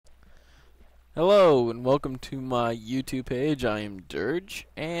Hello and welcome to my YouTube page. I am Dirge,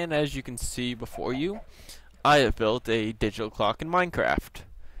 and as you can see before you, I have built a digital clock in Minecraft.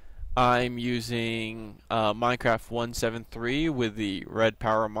 I'm using Minecraft 1.7.3 with the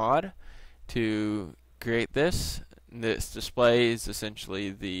Redpower mod to create this. This display is essentially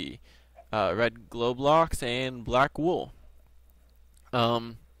the red glow blocks and black wool.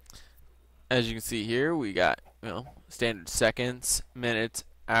 Um, as you can see here, we got standard seconds, minutes,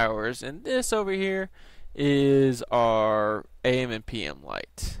 hours, and this over here is our AM and PM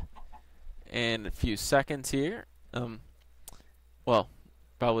light. And a few seconds here. Well,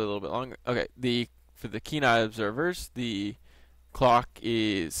 probably a little bit longer. Okay, for the keen eye observers, the clock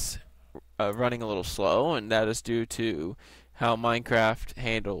is running a little slow, and that is due to how Minecraft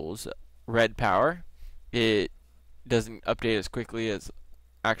handles red power. It doesn't update as quickly as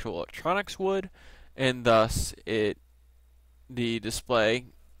actual electronics would, and thus the display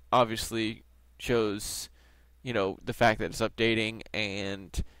obviously shows the fact that it's updating,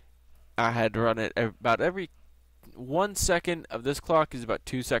 and I had to run it about every 1 second of this clock is about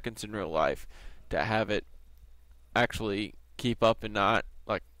 2 seconds in real life to have it actually keep up and not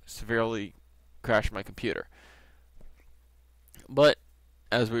like severely crash my computer. But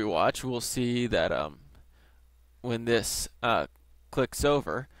as we watch, we'll see that when this clicks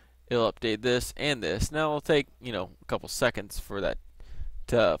over, it'll update this and this. Now it'll take a couple seconds for that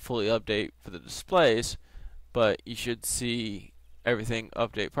to fully update for the displays, but you should see everything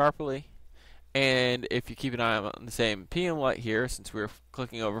update properly. And if you keep an eye on the same PM light here, since we're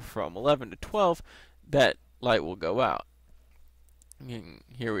clicking over from 11 to 12, that light will go out. And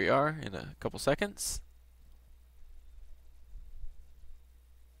here we are in a couple seconds.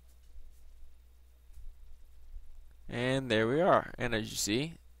 And there we are. And as you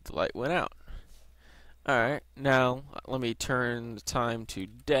see, the light went out. Alright, now let me turn the time to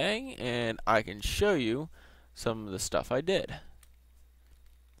day, and I can show you some of the stuff I did.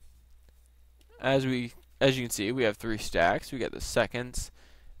 As you can see, we have 3 stacks. We got the seconds,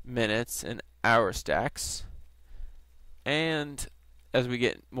 minutes, and hour stacks. And as we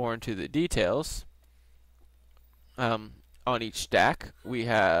get more into the details, on each stack we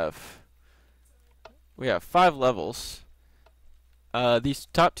have 5 levels. These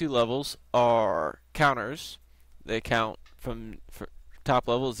top 2 levels are counters. They count from top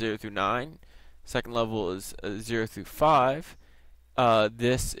level is 0 through 9. Second level is 0 through 5.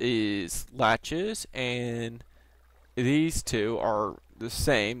 This is latches, and these two are the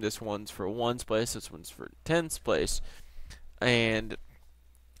same. This one's for 1's place, this one's for 10's place, and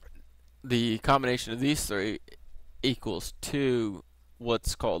the combination of these three equals 2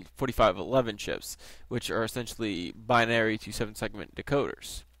 what's called 4511 chips, which are essentially binary to 7-segment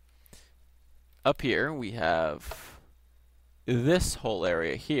decoders. Up here we have this whole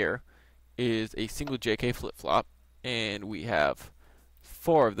area here is a single JK flip-flop, and we have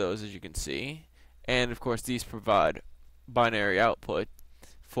 4 of those, as you can see, and of course these provide binary output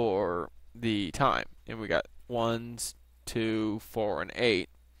for the time, and we got 1s, 2, 4, and 8.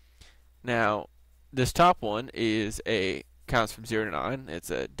 Now this top one is counts from 0 to 9.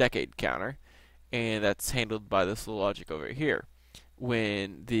 It's a decade counter, and that's handled by this little logic over here.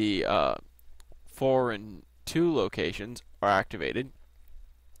 When the 4 and 2 locations are activated,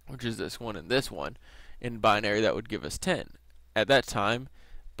 which is this one and this one, in binary that would give us 10. At that time,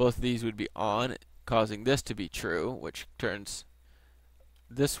 both of these would be on, causing this to be true, which turns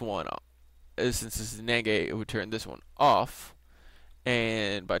this one off. Since this is NAND gate, it would turn this one off,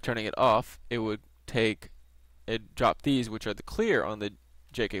 and by turning it off, it would drop these, which are the clear on the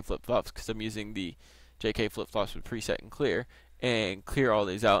JK flip-flops, because I'm using the JK flip-flops with preset and clear, and clear all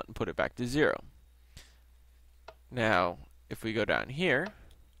these out and put it back to 0. Now, if we go down here,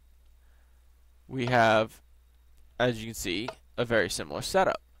 we have, as you can see, a very similar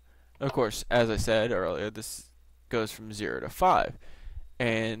setup. Of course, as I said earlier, this goes from 0 to 5,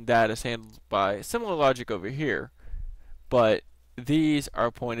 and that is handled by similar logic over here, but these are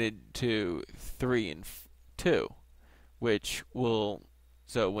pointed to 3 and 2, which will,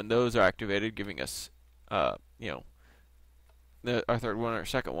 so when those are activated, giving us our third one or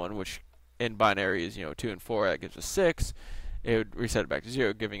second one, which in binary is 2 and 4, that gives us 6. It would reset it back to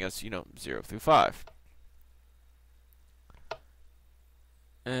 0, giving us 0 through 5.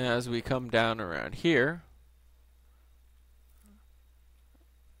 And as we come down around here,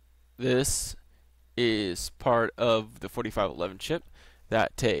 this is part of the 4511 chip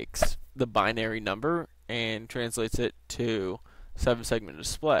that takes the binary number and translates it to 7-segment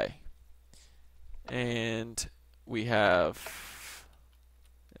display. And we have,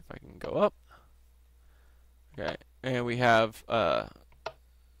 if I can go up, okay, and we have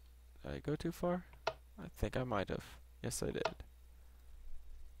I go too far? I think I might have. Yes, I did.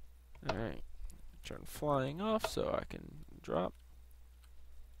 Alright. Turn flying off so I can drop.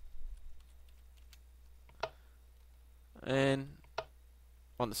 And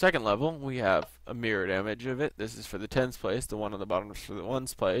on the second level, we have a mirrored image of it. This is for the tens place. The one on the bottom is for the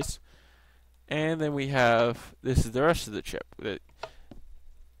ones place. And then we have, this is the rest of the chip.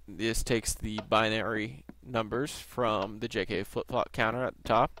 This takes the binary numbers from the JK flip-flop counter at the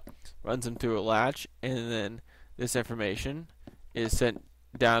top, runs them through a latch, and then this information is sent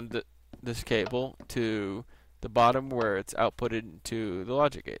down this cable to the bottom where it's outputted to the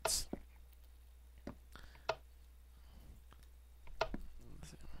logic gates.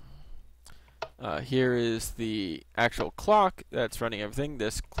 Here is the actual clock that's running everything.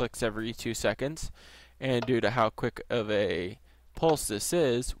 This clicks every 2 seconds, and due to how quick of a pulse this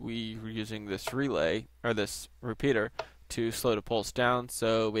is, we are using this relay, or this repeater, to slow the pulse down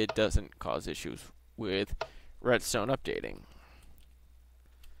so it doesn't cause issues with Redstone updating.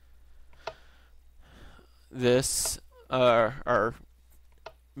 This are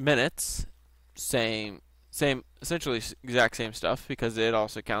minutes, essentially exact same stuff, because it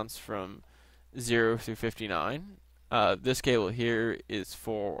also counts from 0 through 59. This cable here is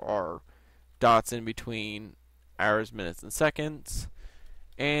for our dots in between hours, minutes, and seconds,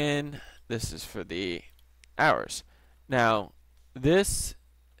 and this is for the hours. Now, this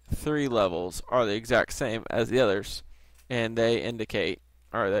 3 levels are the exact same as the others, and they indicate,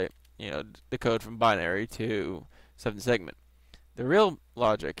 or they, the code from binary to 7 segment. The real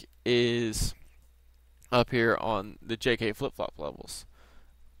logic is up here on the JK flip-flop levels.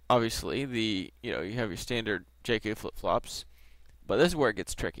 Obviously, you have your standard JK flip-flops, but this is where it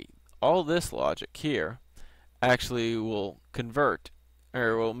gets tricky. All this logic here actually will convert,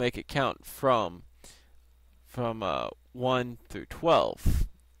 or will make it count from 1 through 12.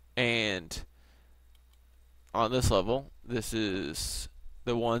 And on this level, this is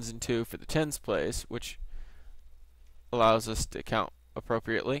the 1s and 2 for the tens place, which allows us to count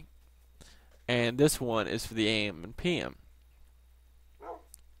appropriately. And this one is for the AM and PM.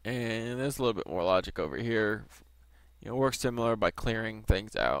 And there's a little bit more logic over here. Works similar by clearing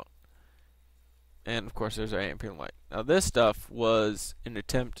things out. And of course there's our AM PM light. Now this stuff was an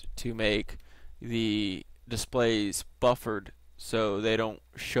attempt to make the displays buffered so they don't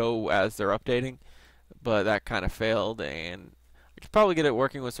show as they're updating, but that kind of failed, and I could probably get it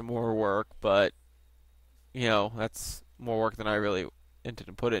working with some more work, but that's more work than I really intended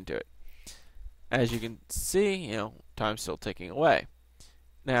to put into it. As you can see, time's still ticking away.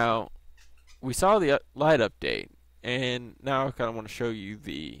 Now, we saw the light update, and now I kind of want to show you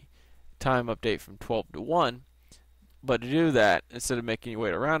the time update from 12 to 1. But to do that, instead of making you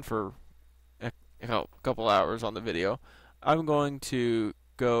wait around for a couple hours on the video, I'm going to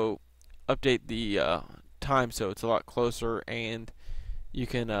go update the time so it's a lot closer, and you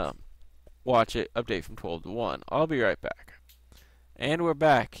can watch it update from 12 to 1. I'll be right back. And we're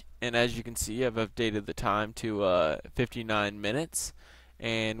back, and as you can see, I've updated the time to 59 minutes.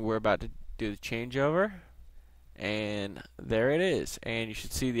 And we're about to do the changeover, and there it is, and you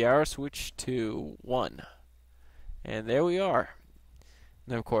should see the hour switch to 1, and there we are.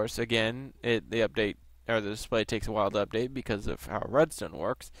 And of course, again, the update, or the display, takes a while to update because of how Redstone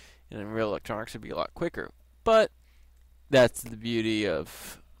works, and in real electronics it'd be a lot quicker. But that's the beauty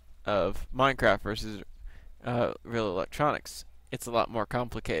of Minecraft versus real electronics. It's a lot more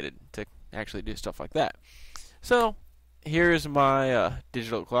complicated to actually do stuff like that. So here's my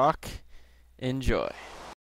digital clock. Enjoy.